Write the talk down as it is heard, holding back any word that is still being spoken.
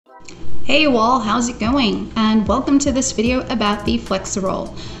Hey wall, how's it going? And welcome to this video about the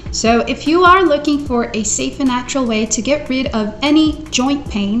FLEXOROL. So if you are looking for a safe and natural way to get rid of any joint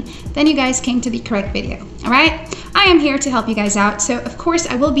pain, then you guys came to the correct video, all right? I am here to help you guys out. So of course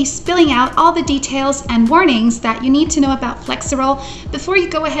I will be spilling out all the details and warnings that you need to know about FLEXOROL before you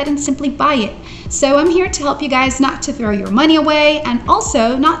go ahead and simply buy it. So I'm here to help you guys not to throw your money away and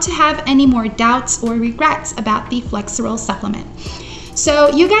also not to have any more doubts or regrets about the FLEXOROL supplement. So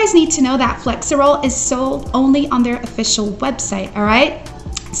you guys need to know that FLEXOROL is sold only on their official website, all right?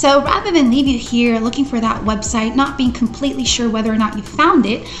 So rather than leave you here looking for that website, not being completely sure whether or not you found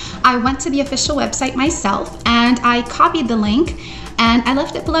it, I went to the official website myself and I copied the link and I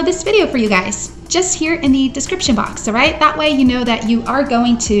left it below this video for you guys, just here in the description box, all right? That way you know that you are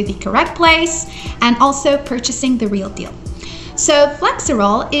going to the correct place and also purchasing the real deal. So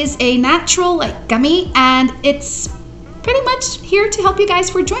FLEXOROL is a natural gummy and it's pretty much here to help you guys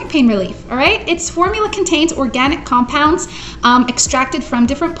for joint pain relief, all right? Its formula contains organic compounds extracted from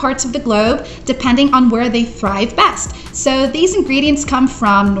different parts of the globe, depending on where they thrive best. So these ingredients come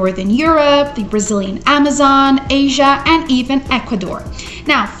from Northern Europe, the Brazilian Amazon, Asia, and even Ecuador.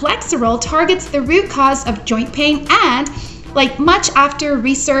 Now, FLEXOROL targets the root cause of joint pain and much after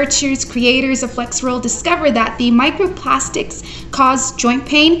researchers, creators of FLEXOROL discovered that the microplastics cause joint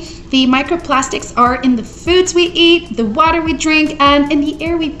pain, the microplastics are in the foods we eat, the water we drink, and in the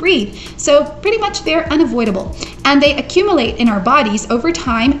air we breathe. So pretty much they're unavoidable. And they accumulate in our bodies over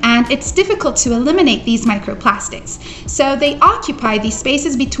time, and it's difficult to eliminate these microplastics. So they occupy these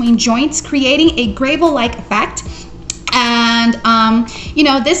spaces between joints, creating a gravel-like effect. And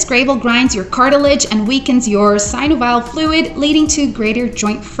this gravel grinds your cartilage and weakens your synovial fluid, leading to greater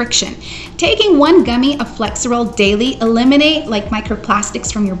joint friction. Taking one gummy of FLEXOROL daily eliminates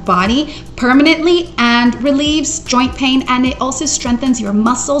microplastics from your body permanently and relieves joint pain, and it also strengthens your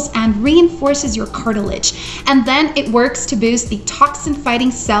muscles and reinforces your cartilage. And then it works to boost the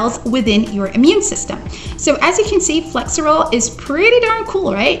toxin-fighting cells within your immune system. So as you can see, FLEXOROL is pretty darn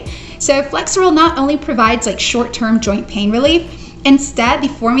cool, right? So FLEXOROL not only provides short-term joint pain relief, instead, the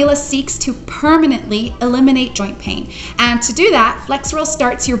formula seeks to permanently eliminate joint pain. And to do that, FLEXOROL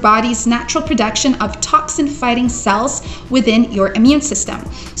starts your body's natural production of toxin-fighting cells within your immune system.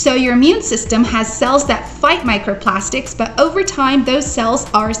 So your immune system has cells that fight microplastics, but over time, those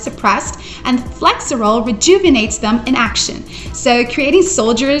cells are suppressed, and FLEXOROL rejuvenates them in action. So creating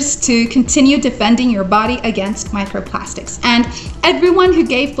soldiers to continue defending your body against microplastics. And everyone who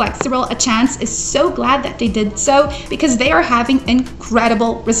gave FLEXOROL a chance is so glad that they did so, because they are having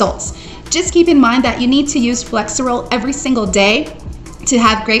incredible results. Just keep in mind that you need to use FLEXOROL every single day to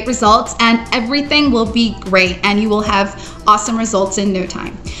have great results, and everything will be great and you will have awesome results in no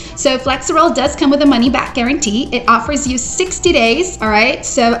time. So FLEXOROL does come with a money back guarantee. It offers you 60 days, all right?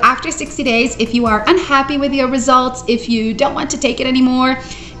 So after 60 days, if you are unhappy with your results, if you don't want to take it anymore,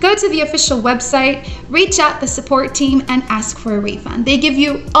 go to the official website, reach out the support team and ask for a refund. They give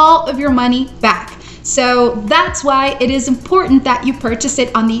you all of your money back. So that's why it is important that you purchase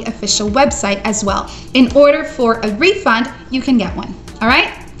it on the official website as well. In order for a refund, you can get one, all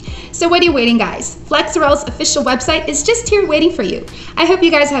right? So what are you waiting, guys? FLEXOROL's official website is just here waiting for you. I hope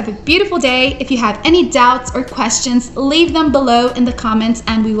you guys have a beautiful day. If you have any doubts or questions, leave them below in the comments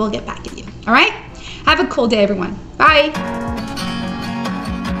and we will get back at you, all right? Have a cool day, everyone. Bye.